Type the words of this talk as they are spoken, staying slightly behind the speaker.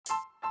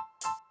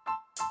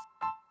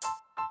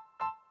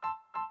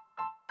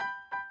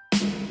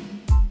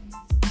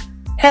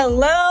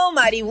Hello,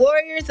 mighty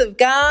warriors of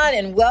God,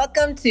 and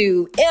welcome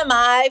to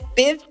MI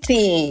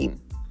 15.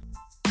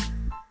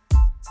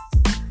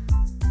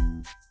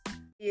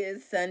 It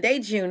is Sunday,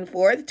 June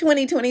 4th,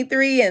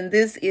 2023, and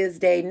this is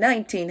day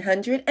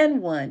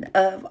 1901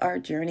 of our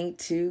journey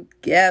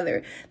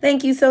together.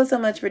 Thank you so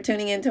much for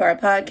tuning into our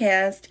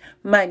podcast.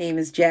 My name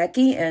is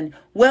Jackie, and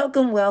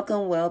welcome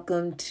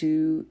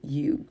to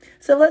you.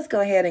 So let's go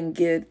ahead and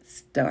get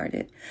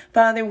started.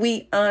 Father,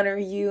 we honor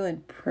you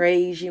and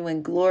praise you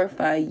and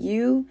glorify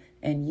you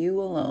and you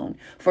alone.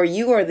 For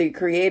you are the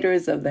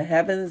creators of the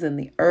heavens and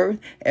the earth,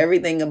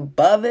 everything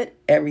above it,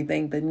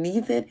 everything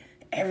beneath it,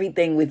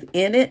 everything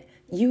within it.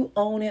 You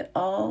own it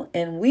all,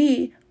 and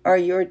we are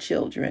your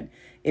children.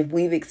 If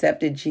we've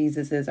accepted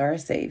Jesus as our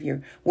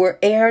Savior, we're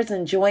heirs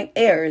and joint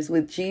heirs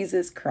with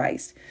Jesus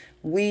Christ.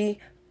 We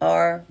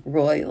are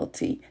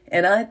royalty.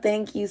 And I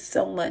thank you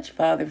so much,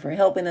 Father, for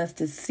helping us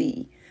to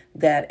see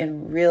that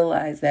and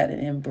realize that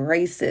and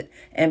embrace it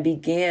and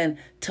begin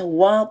to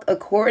walk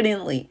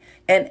accordingly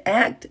and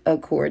act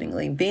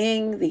accordingly,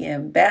 being the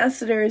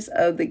ambassadors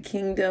of the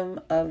kingdom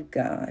of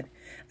God.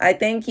 I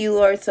thank you,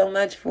 Lord, so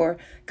much for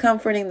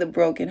comforting the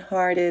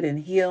brokenhearted and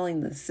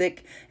healing the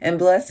sick and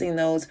blessing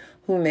those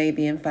who may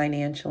be in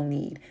financial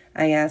need.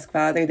 I ask,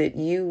 Father, that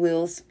you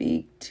will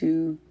speak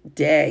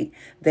today,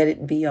 that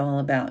it be all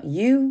about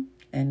you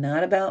and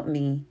not about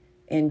me.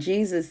 In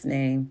Jesus'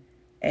 name,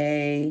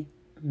 amen.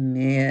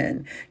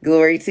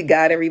 Glory to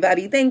God,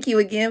 everybody. Thank you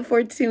again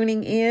for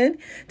tuning in.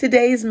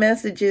 Today's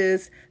message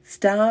is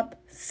stop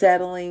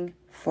settling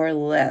for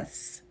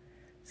less.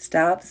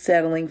 Stop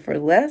settling for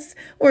less.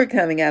 We're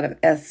coming out of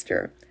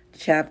Esther,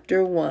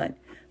 chapter 1,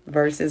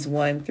 verses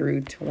 1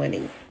 through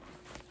 20.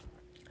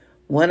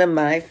 One of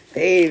my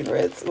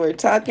favorites. We're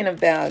talking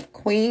about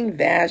Queen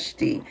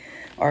Vashti,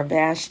 or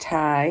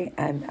Vashti.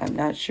 I'm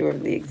not sure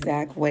of the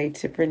exact way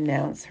to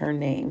pronounce her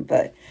name,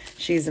 but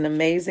she's an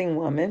amazing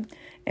woman.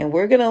 And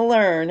we're going to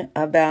learn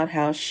about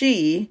how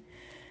she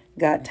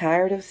got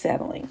tired of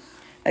settling.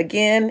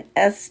 Again,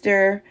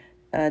 Esther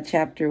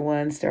chapter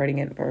 1, starting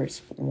at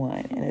verse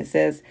 1. And it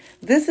says,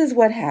 "This is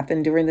what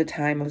happened during the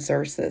time of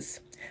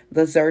Xerxes,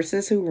 the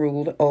Xerxes who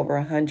ruled over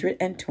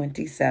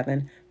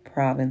 127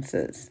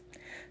 provinces,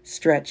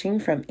 stretching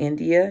from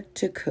India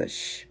to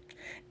Cush.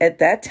 At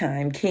that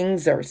time, King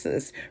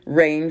Xerxes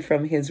reigned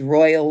from his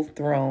royal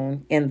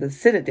throne in the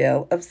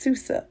citadel of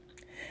Susa.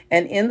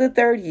 And in the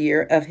 3rd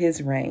year of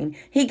his reign,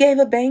 he gave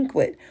a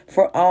banquet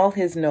for all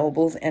his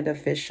nobles and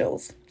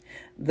officials.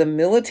 The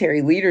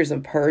military leaders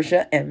of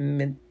Persia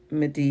and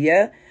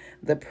Media,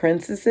 the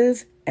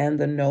princesses and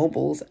the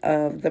nobles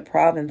of the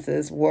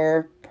provinces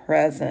were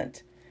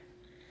present.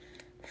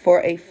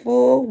 For a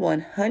full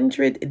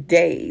 100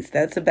 days,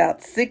 that's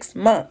about 6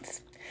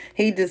 months,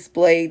 he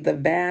displayed the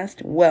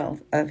vast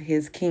wealth of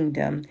his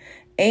kingdom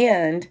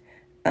and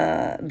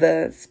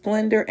the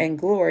splendor and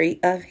glory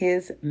of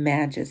his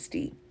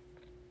majesty.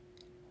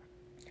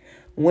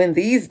 When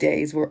these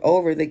days were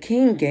over, the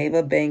king gave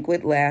a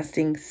banquet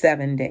lasting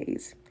 7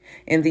 days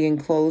in the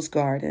enclosed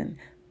garden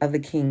of the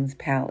king's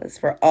palace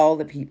for all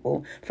the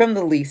people, from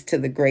the least to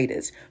the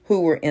greatest, who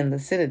were in the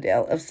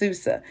citadel of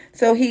Susa.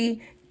 So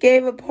he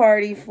gave a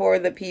party for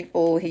the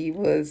people he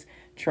was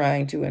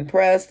trying to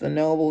impress, the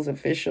nobles,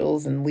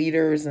 officials, and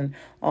leaders, and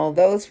all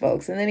those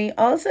folks. And then he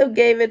also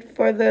gave it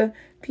for the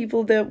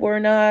people that were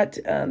not,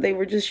 they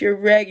were just your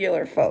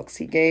regular folks.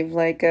 He gave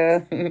like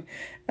a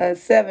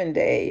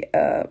 7-day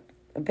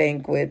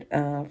banquet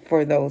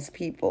for those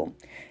people.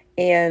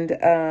 And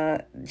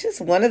just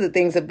one of the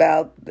things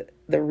about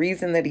the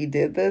reason that he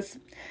did this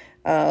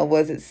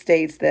was it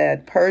states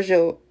that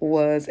Persia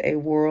was a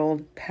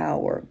world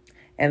power,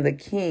 and the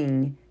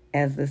king,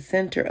 as the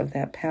center of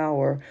that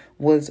power,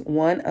 was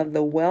one of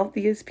the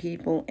wealthiest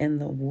people in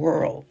the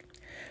world.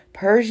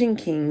 Persian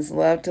kings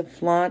loved to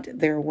flaunt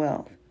their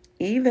wealth,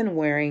 even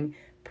wearing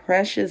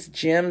precious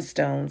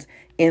gemstones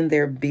in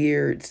their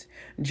beards.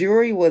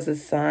 Jewelry was a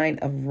sign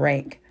of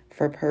rank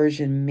for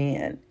Persian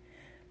men.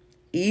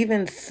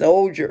 Even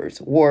soldiers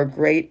wore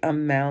great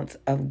amounts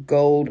of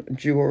gold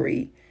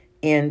jewelry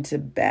into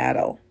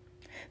battle.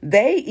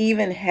 They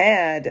even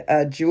had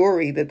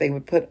jewelry that they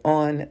would put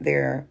on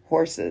their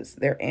horses,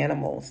 their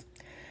animals.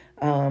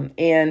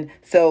 And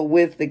so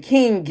with the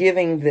king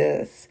giving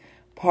this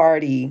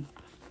party,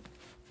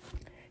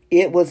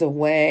 it was a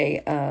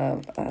way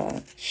of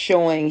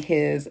showing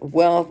his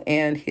wealth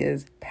and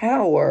his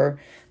power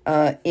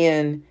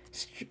in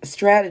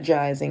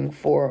strategizing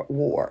for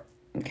war.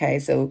 Okay,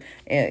 so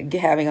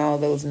having all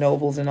those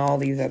nobles and all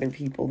these other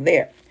people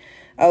there.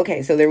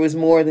 Okay, so there was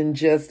more than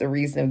just the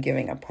reason of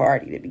giving a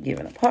party to be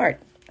given a party.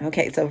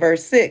 Okay, so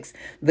verse 6,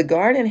 "The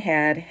garden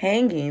had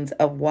hangings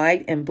of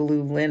white and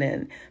blue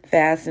linen,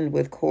 fastened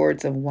with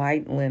cords of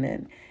white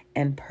linen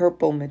and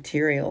purple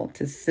material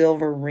to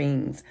silver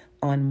rings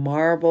on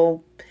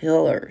marble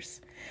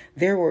pillars.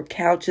 There were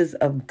couches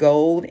of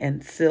gold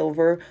and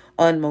silver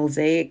on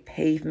mosaic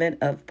pavement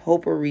of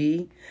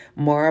potpourri,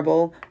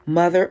 marble,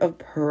 mother of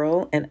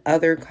pearl, and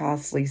other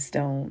costly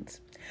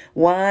stones.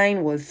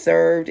 Wine was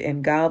served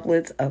in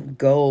goblets of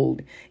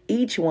gold,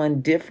 each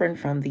one different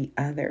from the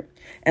other.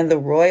 And the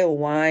royal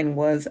wine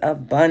was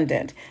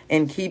abundant,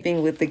 in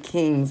keeping with the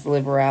king's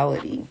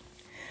liberality.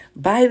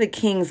 By the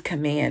king's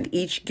command,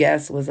 each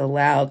guest was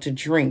allowed to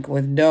drink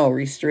with no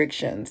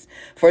restrictions,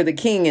 for the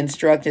king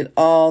instructed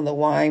all the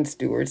wine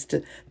stewards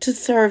to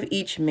serve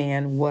each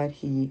man what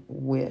he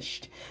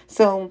wished.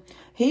 So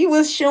he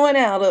was showing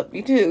out up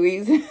too.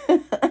 He's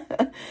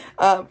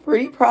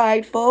pretty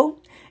prideful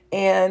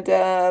and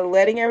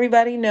letting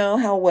everybody know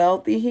how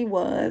wealthy he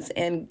was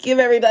and give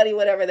everybody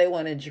whatever they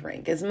want to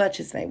drink, as much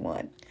as they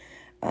want.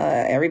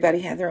 Everybody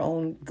had their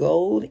own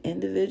gold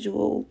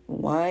individual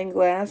wine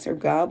glass or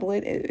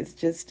goblet. It's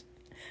just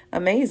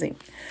amazing.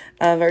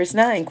 Verse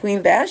 9,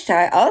 Queen Vashti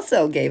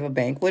also gave a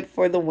banquet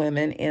for the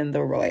women in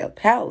the royal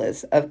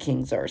palace of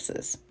King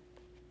Xerxes.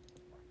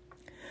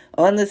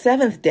 On the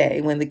seventh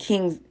day, when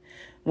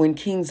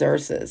King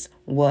Xerxes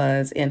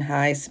was in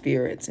high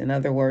spirits, in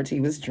other words, he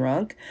was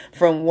drunk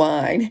from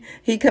wine,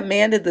 he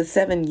commanded the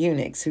 7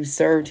 eunuchs who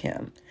served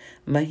him,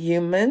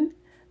 Mehuman,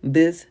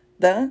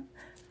 Biztha,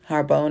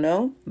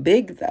 Harbono,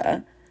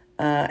 Bigtha,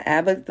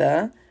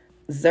 Abagtha,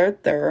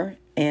 Zerther,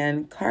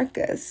 and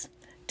Carcass,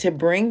 to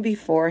bring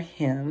before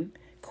him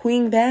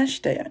Queen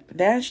Vashti,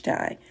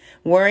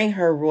 wearing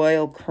her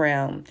royal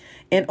crown,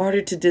 in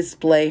order to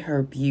display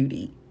her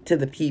beauty to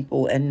the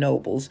people and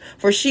nobles,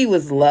 for she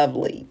was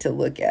lovely to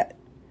look at.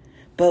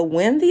 But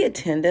when the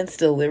attendants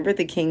delivered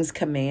the king's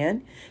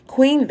command,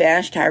 Queen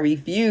Vashti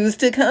refused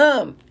to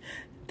come.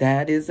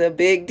 That is a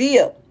big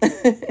deal.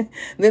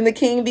 Then the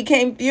king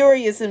became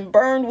furious and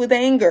burned with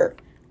anger.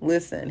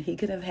 Listen, he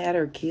could have had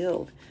her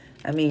killed.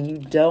 I mean, you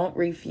don't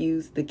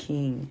refuse the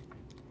king.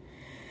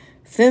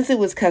 Since it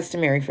was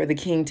customary for the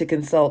king to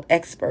consult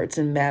experts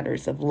in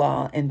matters of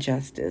law and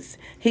justice,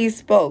 he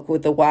spoke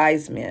with the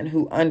wise men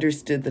who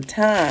understood the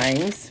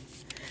times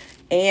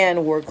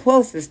and were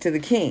closest to the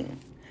king.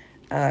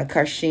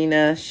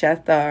 Karshina,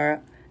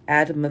 Shethar,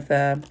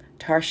 Admatha,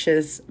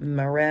 Tarshish,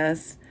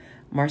 Meres,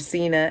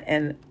 Marcina,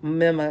 and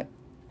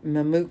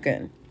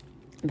Memucan,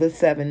 the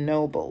 7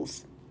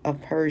 nobles of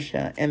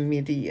Persia and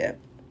Media,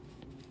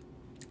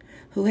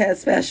 who had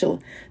special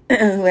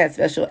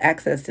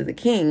access to the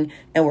king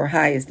and were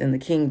highest in the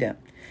kingdom.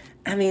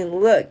 I mean,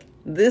 look,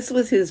 this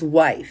was his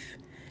wife.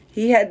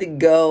 He had to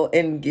go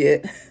and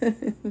get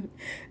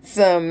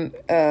some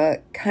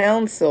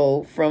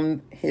counsel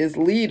from his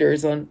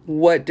leaders on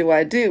what do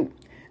I do.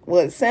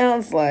 Well, it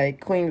sounds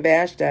like Queen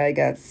Vashti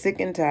got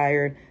sick and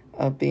tired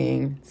of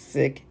being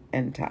sick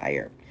and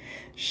tired.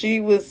 She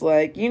was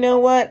like, you know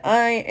what?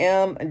 I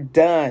am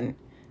done.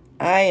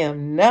 I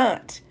am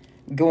not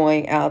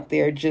going out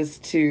there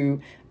just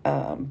to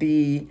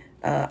be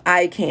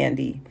eye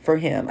candy for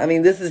him. I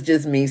mean, this is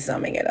just me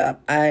summing it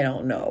up. I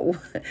don't know.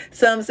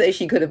 Some say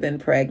she could have been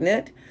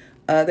pregnant.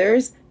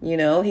 Others,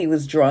 he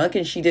was drunk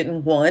and she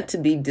didn't want to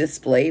be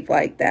displayed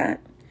like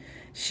that.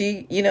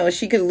 She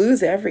could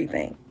lose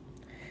everything.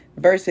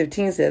 Verse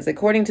 15 says,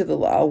 according to the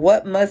law,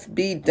 what must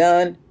be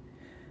done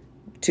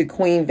to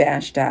Queen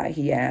Vashti,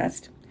 he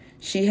asked.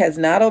 She has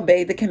not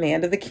obeyed the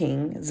command of the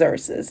king,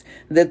 Xerxes,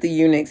 that the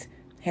eunuchs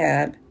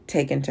had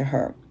taken to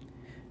her.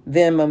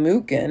 Then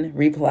Memucan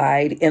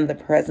replied in the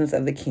presence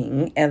of the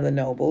king and the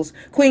nobles,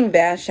 Queen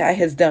Vashti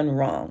has done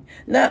wrong,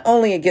 not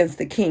only against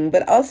the king,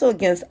 but also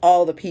against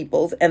all the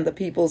peoples and the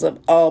peoples of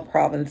all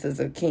provinces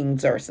of King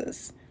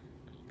Xerxes.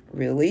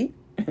 Really?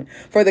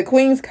 For the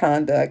queen's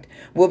conduct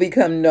will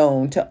become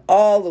known to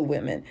all the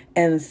women,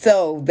 and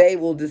so they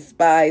will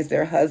despise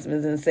their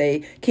husbands and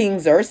say, King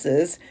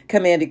Xerxes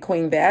commanded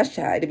Queen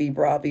Vashti to be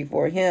brought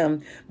before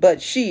him,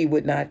 but she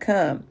would not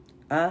come.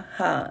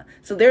 Aha.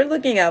 So they're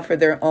looking out for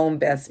their own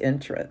best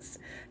interests.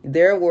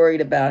 They're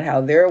worried about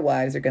how their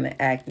wives are going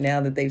to act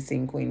now that they've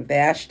seen Queen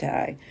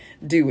Vashti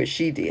do what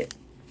she did.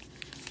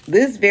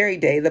 This very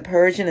day, the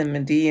Persian and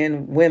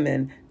Median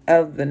women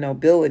of the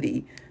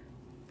nobility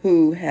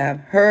who have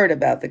heard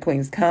about the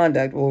queen's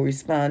conduct will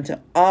respond to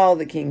all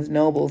the king's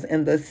nobles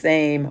in the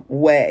same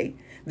way.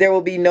 There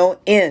will be no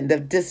end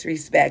of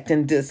disrespect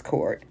and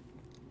discord.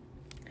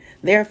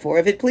 Therefore,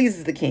 if it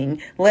pleases the king,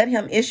 let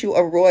him issue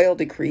a royal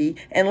decree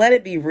and let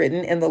it be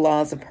written in the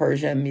laws of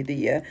Persia and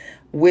Media,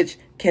 which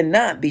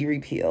cannot be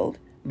repealed,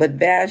 but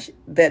that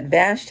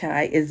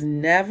Vashti is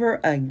never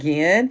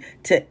again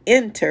to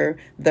enter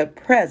the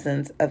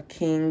presence of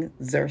King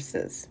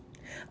Xerxes.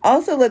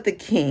 Also, let the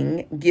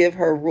king give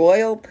her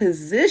royal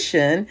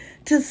position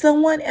to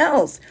someone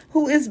else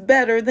who is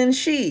better than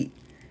she.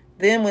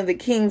 Then when the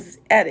king's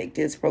edict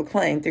is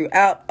proclaimed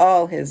throughout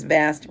all his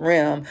vast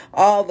realm,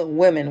 all the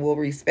women will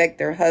respect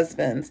their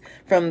husbands,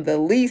 from the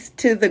least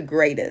to the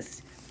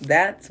greatest.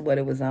 That's what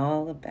it was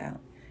all about.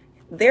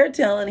 They're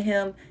telling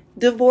him,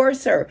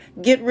 divorce her,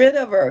 get rid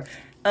of her,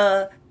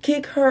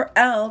 kick her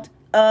out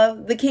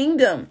of the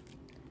kingdom,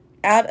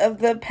 out of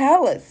the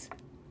palace.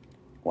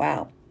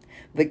 Wow.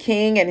 The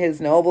king and his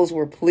nobles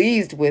were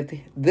pleased with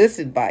this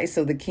advice,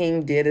 so the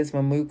king did as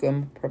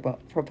Memucan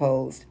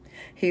proposed.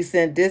 He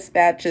sent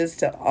dispatches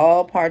to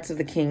all parts of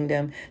the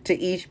kingdom, to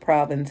each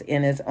province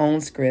in his own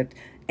script,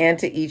 and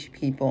to each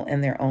people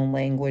in their own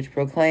language,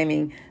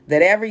 proclaiming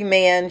that every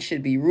man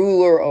should be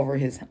ruler over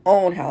his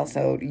own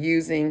household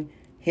using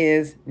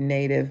his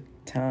native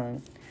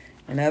tongue.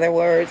 In other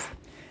words,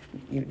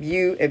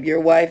 if your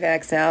wife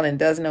acts out and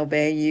doesn't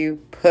obey you,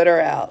 put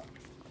her out.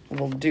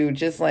 We'll do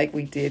just like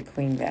we did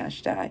Queen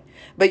Vashti.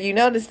 But you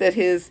notice that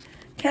his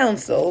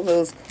council,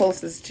 those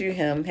closest to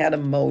him, had a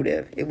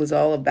motive. It was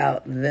all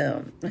about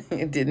them.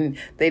 They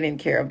didn't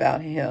care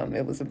about him.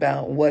 It was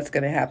about what's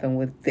going to happen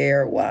with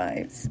their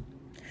wives.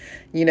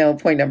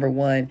 Point number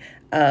one,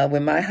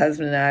 when my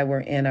husband and I were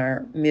in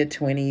our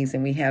mid-20s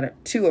and we had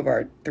two of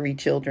our three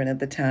children at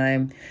the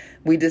time,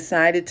 we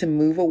decided to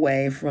move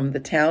away from the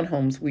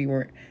townhomes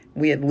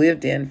we had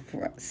lived in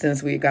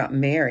since we got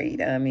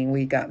married.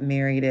 We got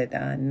married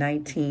at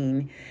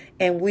 19,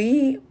 and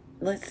we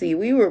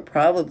were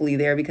probably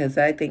there because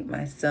I think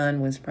my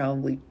son was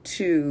probably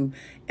 2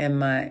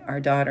 and our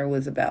daughter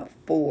was about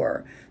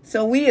 4.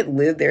 So we had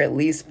lived there at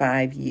least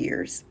 5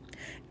 years.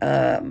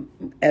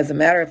 As a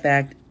matter of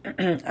fact,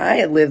 I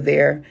had lived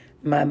there.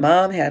 My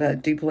mom had a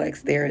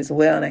duplex there as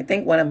well, and I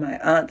think one of my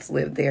aunts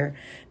lived there.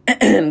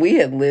 And we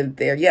had lived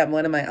there. Yeah,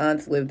 one of my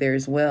aunts lived there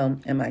as well,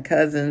 and my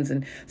cousins.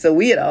 And so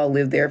we had all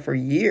lived there for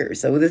years.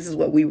 So this is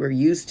what we were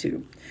used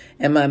to.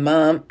 And my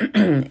mom,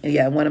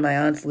 one of my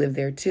aunts lived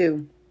there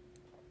too.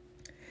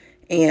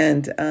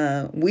 And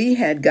we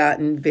had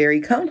gotten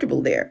very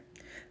comfortable there.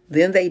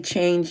 Then they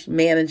changed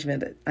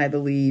management, I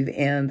believe,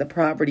 and the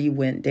property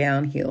went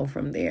downhill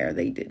from there.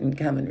 They didn't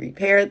come and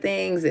repair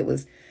things. It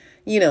was,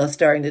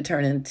 starting to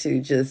turn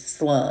into just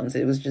slums.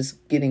 It was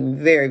just getting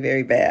very,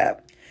 very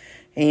bad.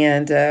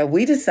 And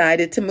we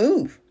decided to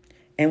move.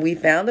 And we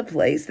found a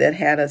place that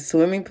had a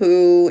swimming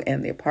pool,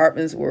 and the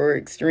apartments were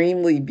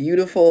extremely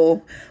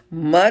beautiful,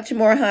 much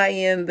more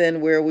high-end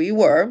than where we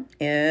were,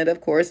 and of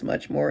course,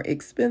 much more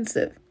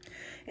expensive.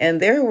 And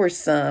there were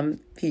some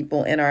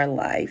people in our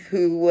lives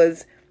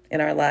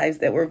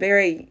that were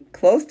very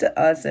close to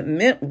us and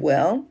meant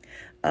well,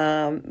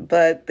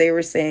 but they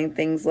were saying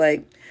things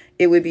like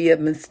it would be a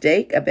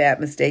bad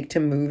mistake to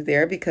move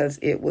there because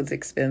it was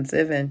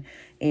expensive and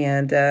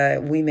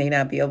we may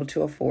not be able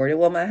to afford it.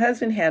 Well, my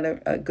husband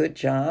had a good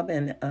job,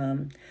 and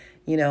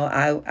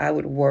I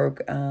would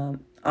work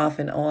off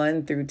and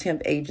on through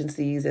temp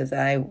agencies as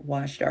I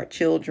watched our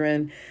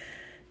children.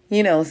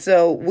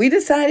 So we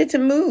decided to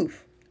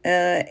move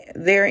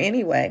there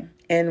anyway,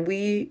 and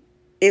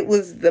it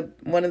was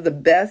one of the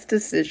best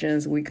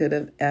decisions we could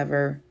have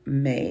ever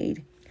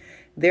made.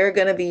 There are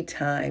going to be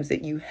times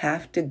that you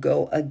have to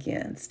go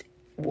against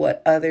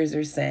what others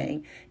are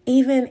saying.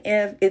 Even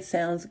if it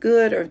sounds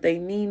good or if they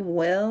mean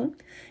well,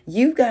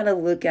 you've got to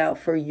look out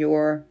for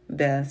your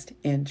best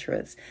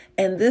interests.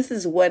 And this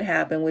is what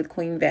happened with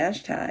Queen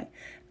Vashti.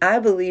 I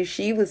believe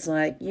she was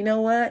like, you know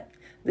what?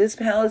 This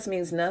palace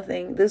means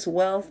nothing. This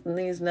wealth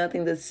means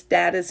nothing. This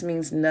status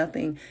means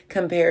nothing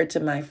compared to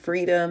my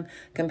freedom,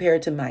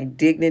 compared to my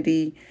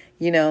dignity.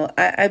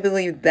 I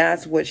believe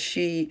that's what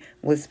she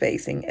was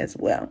facing as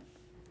well.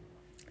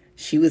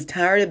 She was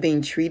tired of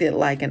being treated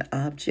like an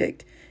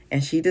object,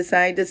 and she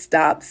decided to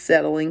stop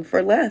settling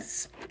for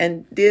less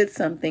and did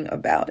something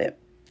about it.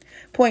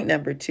 Point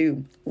number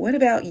 2, what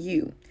about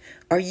you?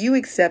 Are you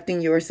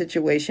accepting your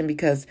situation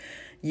because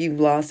you've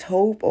lost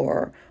hope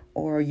or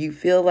you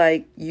feel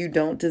like you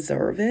don't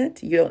deserve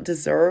it? You don't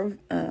deserve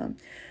you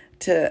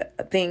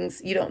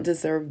don't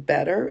deserve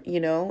better,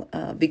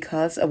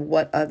 because of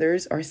what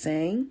others are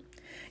saying?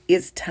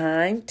 It's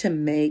time to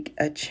make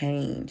a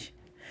change.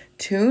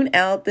 Tune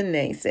out the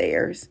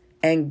naysayers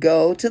and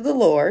go to the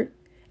Lord.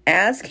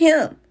 Ask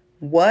him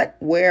what,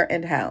 where,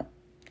 and how,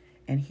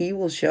 and he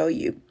will show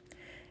you.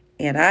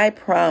 And I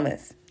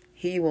promise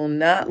he will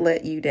not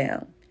let you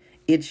down.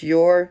 It's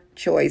your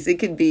choice. It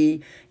could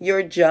be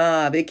your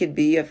job. It could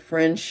be a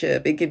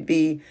friendship. It could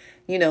be,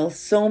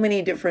 so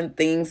many different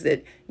things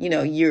that,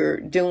 you're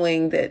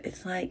doing that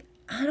it's like,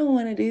 I don't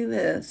want to do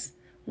this.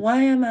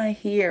 Why am I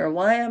here?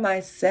 Why am I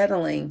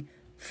settling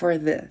for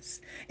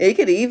this? It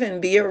could even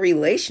be a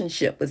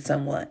relationship with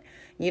someone,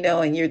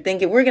 and you're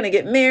thinking we're going to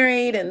get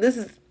married, and this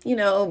is,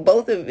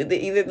 both of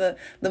either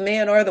the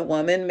man or the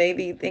woman may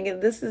be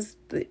thinking this is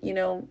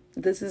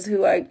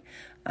who I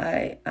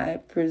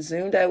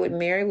presumed I would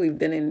marry. We've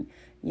been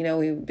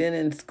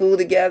in school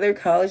together,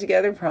 college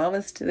together,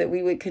 promised that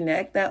we would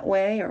connect that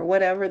way, or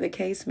whatever the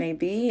case may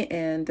be.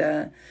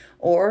 And,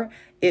 or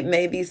it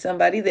may be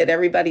somebody that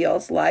everybody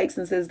else likes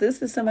and says,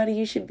 this is somebody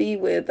you should be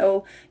with.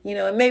 Oh,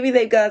 and maybe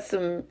they got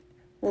some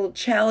little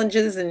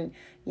challenges and,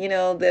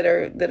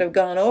 that have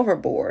gone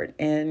overboard.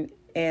 And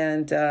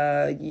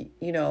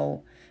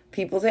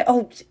people say,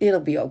 oh,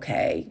 it'll be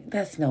okay.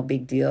 That's no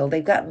big deal.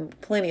 They've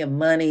got plenty of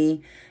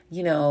money.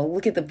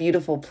 Look at the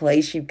beautiful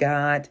place you've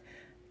got.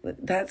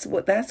 That's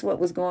what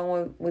was going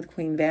on with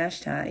Queen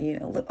Vashti.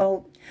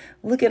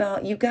 Look at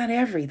all, you've got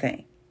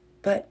everything,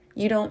 but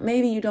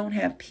maybe you don't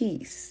have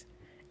peace.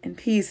 And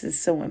peace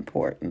is so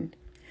important.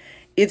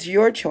 It's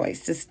your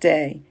choice to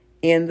stay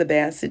in the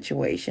bad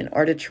situation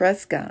or to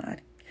trust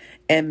God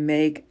and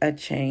make a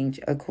change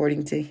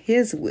according to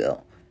his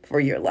will for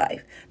your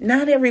life,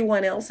 not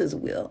everyone else's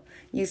will.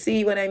 You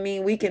see what I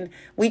mean? We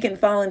can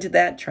fall into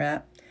that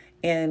trap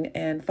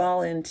and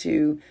fall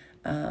into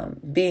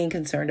being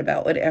concerned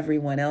about what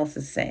everyone else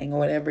is saying or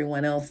what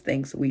everyone else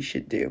thinks we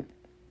should do.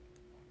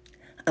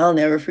 I'll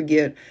never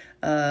forget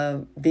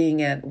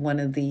being at one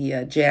of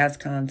the jazz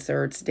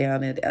concerts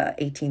down at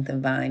 18th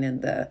and Vine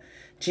in the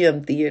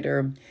Gym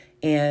Theater.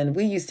 And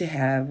we used to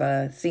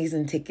have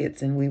season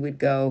tickets, and we would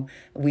go.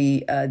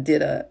 We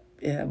did a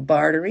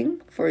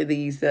bartering for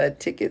these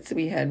tickets.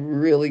 We had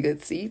really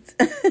good seats.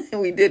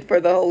 We did for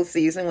the whole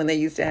season when they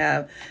used to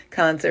have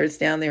concerts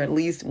down there at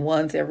least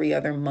once every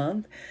other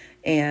month.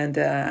 And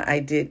I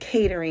did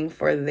catering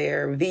for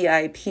their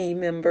VIP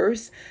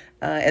members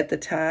at the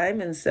time.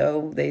 And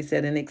so they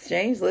said, in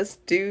exchange,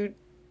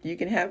 you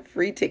can have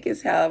free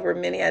tickets, however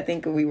many. I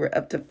think we were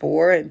up to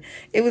 4, and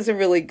it was a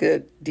really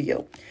good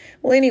deal.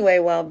 Well, anyway,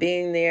 while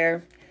being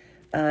there,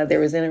 there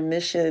was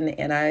intermission,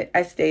 and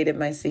I stayed at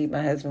my seat.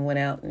 My husband went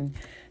out and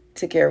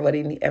took care of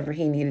whatever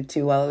he needed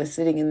to while I was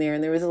sitting in there.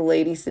 And there was a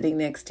lady sitting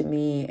next to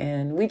me,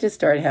 and we just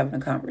started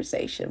having a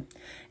conversation.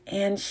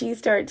 And she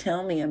started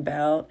telling me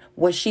about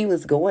what she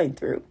was going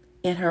through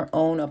in her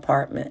own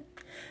apartment.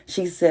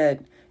 She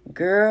said,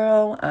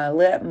 "Girl, I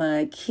let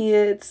my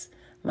kids,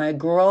 my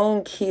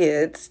grown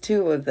kids,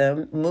 2 of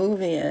them,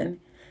 move in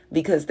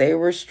because they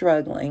were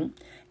struggling.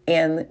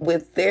 And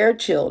with their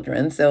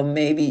children, so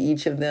maybe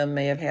each of them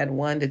may have had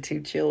 1 to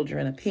 2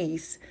 children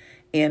apiece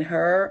in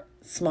her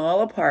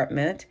small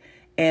apartment.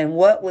 And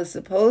what was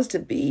supposed to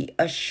be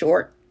a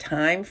short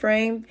time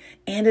frame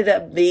ended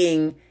up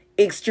being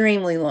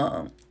extremely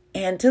long.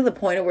 And to the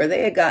point of where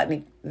they had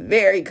gotten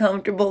very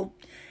comfortable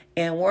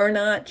and were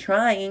not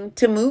trying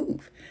to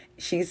move."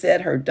 She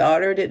said her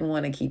daughter didn't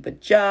want to keep a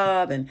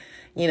job, and,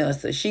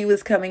 so she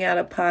was coming out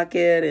of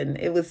pocket, and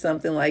it was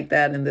something like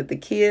that. And that the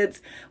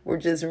kids were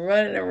just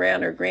running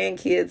around, her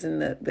grandkids,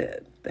 and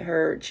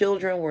her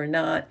children were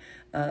not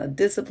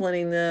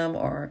disciplining them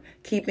or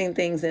keeping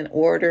things in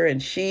order.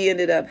 And she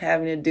ended up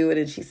having to do it.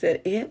 And she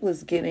said it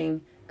was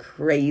getting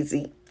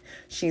crazy.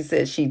 She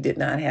said she did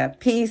not have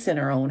peace in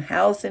her own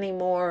house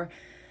anymore.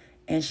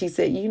 And she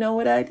said, "You know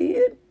what I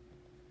did?"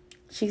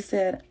 She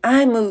said,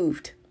 "I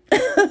moved."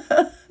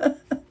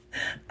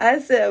 I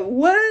said,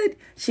 "What?"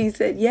 She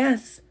said,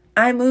 "Yes,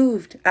 I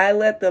moved. I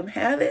let them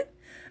have it.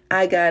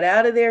 I got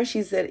out of there."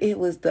 She said it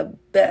was the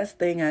best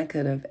thing I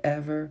could have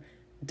ever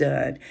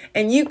done.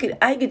 And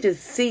I could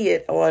just see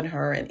it on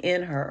her and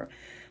in her.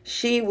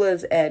 She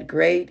was at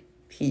great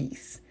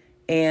peace.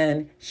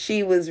 And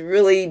she was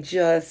really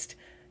just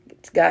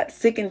got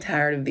sick and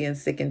tired of being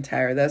sick and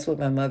tired. That's what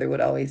my mother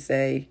would always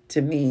say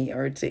to me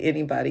or to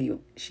anybody.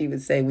 She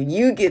would say, when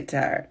you get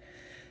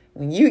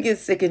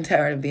sick and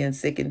tired of being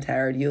sick and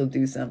tired, you'll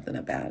do something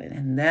about it.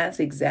 And that's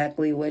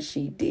exactly what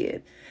she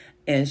did.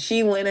 And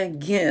she went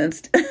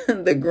against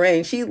the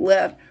grain. She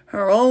left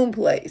her own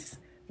place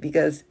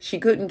because she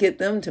couldn't get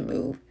them to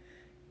move.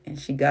 And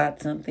she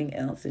got something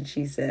else. And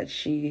she said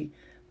she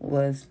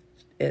was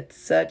at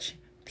such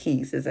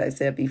peace, as I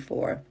said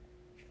before.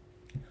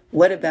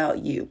 What about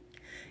you?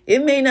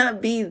 It may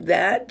not be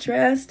that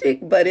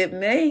drastic, but it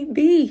may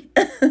be.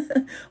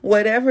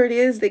 Whatever it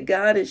is that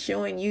God is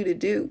showing you to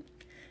do,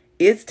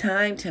 it's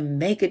time to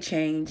make a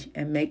change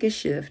and make a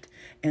shift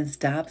and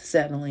stop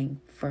settling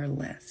for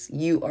less.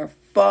 You are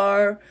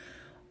far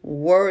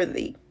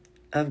worthy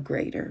of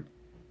greater.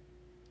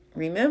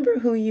 Remember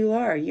who you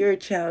are. You're a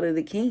child of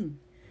the King.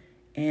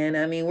 And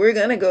we're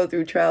going to go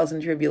through trials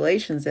and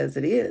tribulations as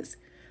it is.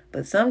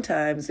 But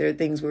sometimes there are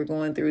things we're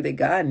going through that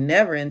God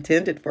never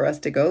intended for us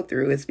to go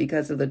through. It's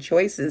because of the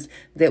choices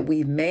that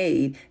we've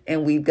made,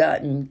 and we've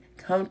gotten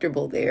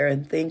comfortable there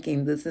and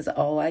thinking, this is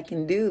all I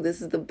can do.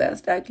 This is the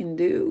best I can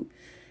do.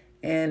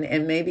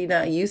 And maybe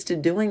not used to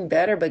doing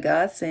better, but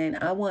God's saying,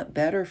 I want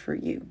better for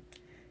you.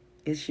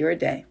 It's your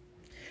day.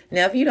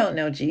 Now, if you don't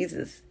know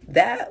Jesus,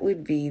 that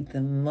would be the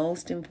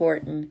most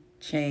important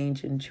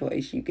change and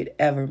choice you could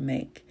ever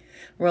make.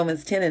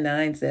 Romans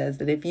 10:9 says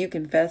that if you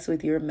confess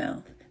with your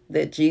mouth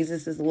that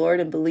Jesus is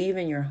Lord and believe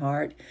in your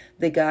heart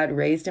that God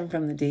raised him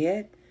from the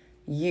dead,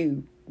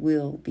 you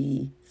will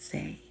be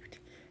saved.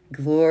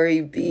 Glory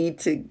be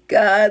to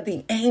God.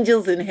 The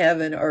angels in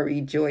heaven are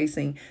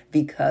rejoicing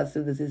because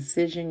of the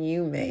decision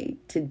you made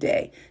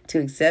today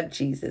to accept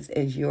Jesus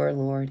as your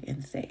Lord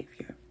and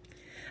Savior.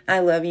 I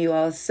love you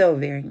all so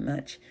very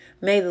much.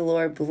 May the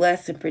Lord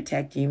bless and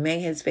protect you. May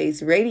his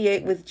face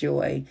radiate with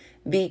joy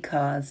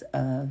because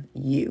of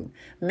you.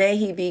 May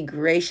he be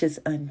gracious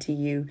unto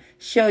you,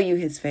 show you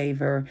his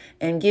favor,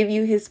 and give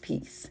you his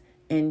peace.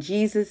 In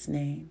Jesus'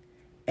 name,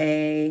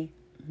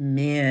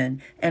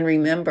 amen. And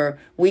remember,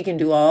 we can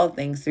do all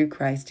things through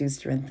Christ who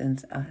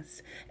strengthens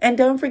us. And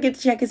don't forget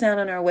to check us out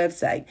on our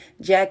website,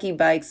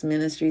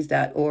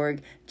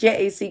 JackieBikesMinistries.org,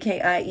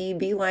 JACKIE,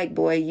 be like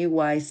boy,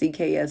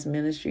 UYCKS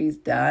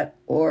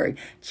Ministries.org.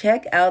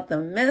 Check out the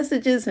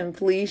messages and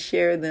please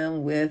share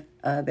them with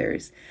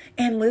others.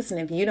 And listen,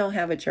 if you don't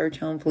have a church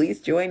home,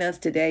 please join us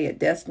today at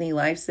Destiny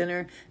Life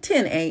Center,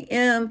 10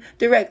 a.m.,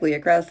 directly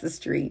across the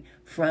street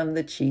from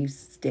the Chiefs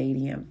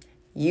Stadium.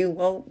 You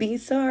won't be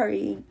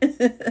sorry.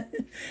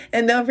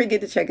 And don't forget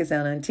to check us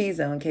out on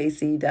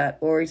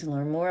tzonekc.org to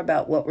learn more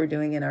about what we're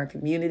doing in our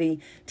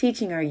community,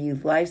 teaching our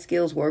youth life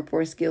skills,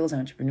 workforce skills,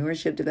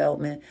 entrepreneurship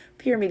development,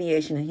 peer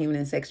mediation, and human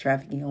and sex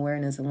trafficking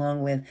awareness,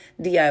 along with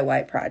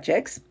DIY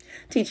projects,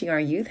 teaching our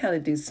youth how to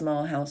do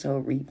small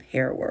household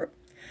repair work.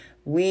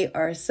 We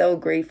are so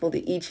grateful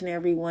to each and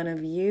every one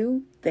of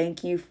you.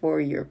 Thank you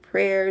for your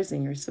prayers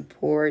and your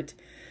support,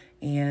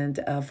 and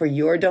for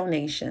your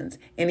donations.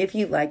 And if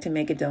you'd like to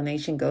make a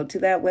donation, go to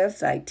that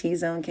website,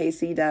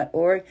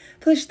 tzonekc.org,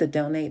 push the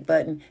donate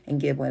button,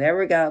 and give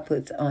whatever God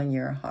puts on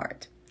your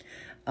heart.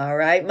 All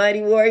right,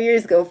 mighty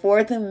warriors, go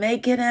forth and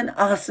make it an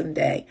awesome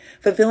day,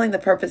 fulfilling the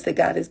purpose that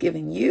God has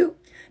given you.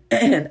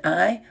 And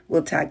I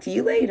will talk to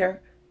you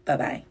later.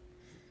 Bye-bye.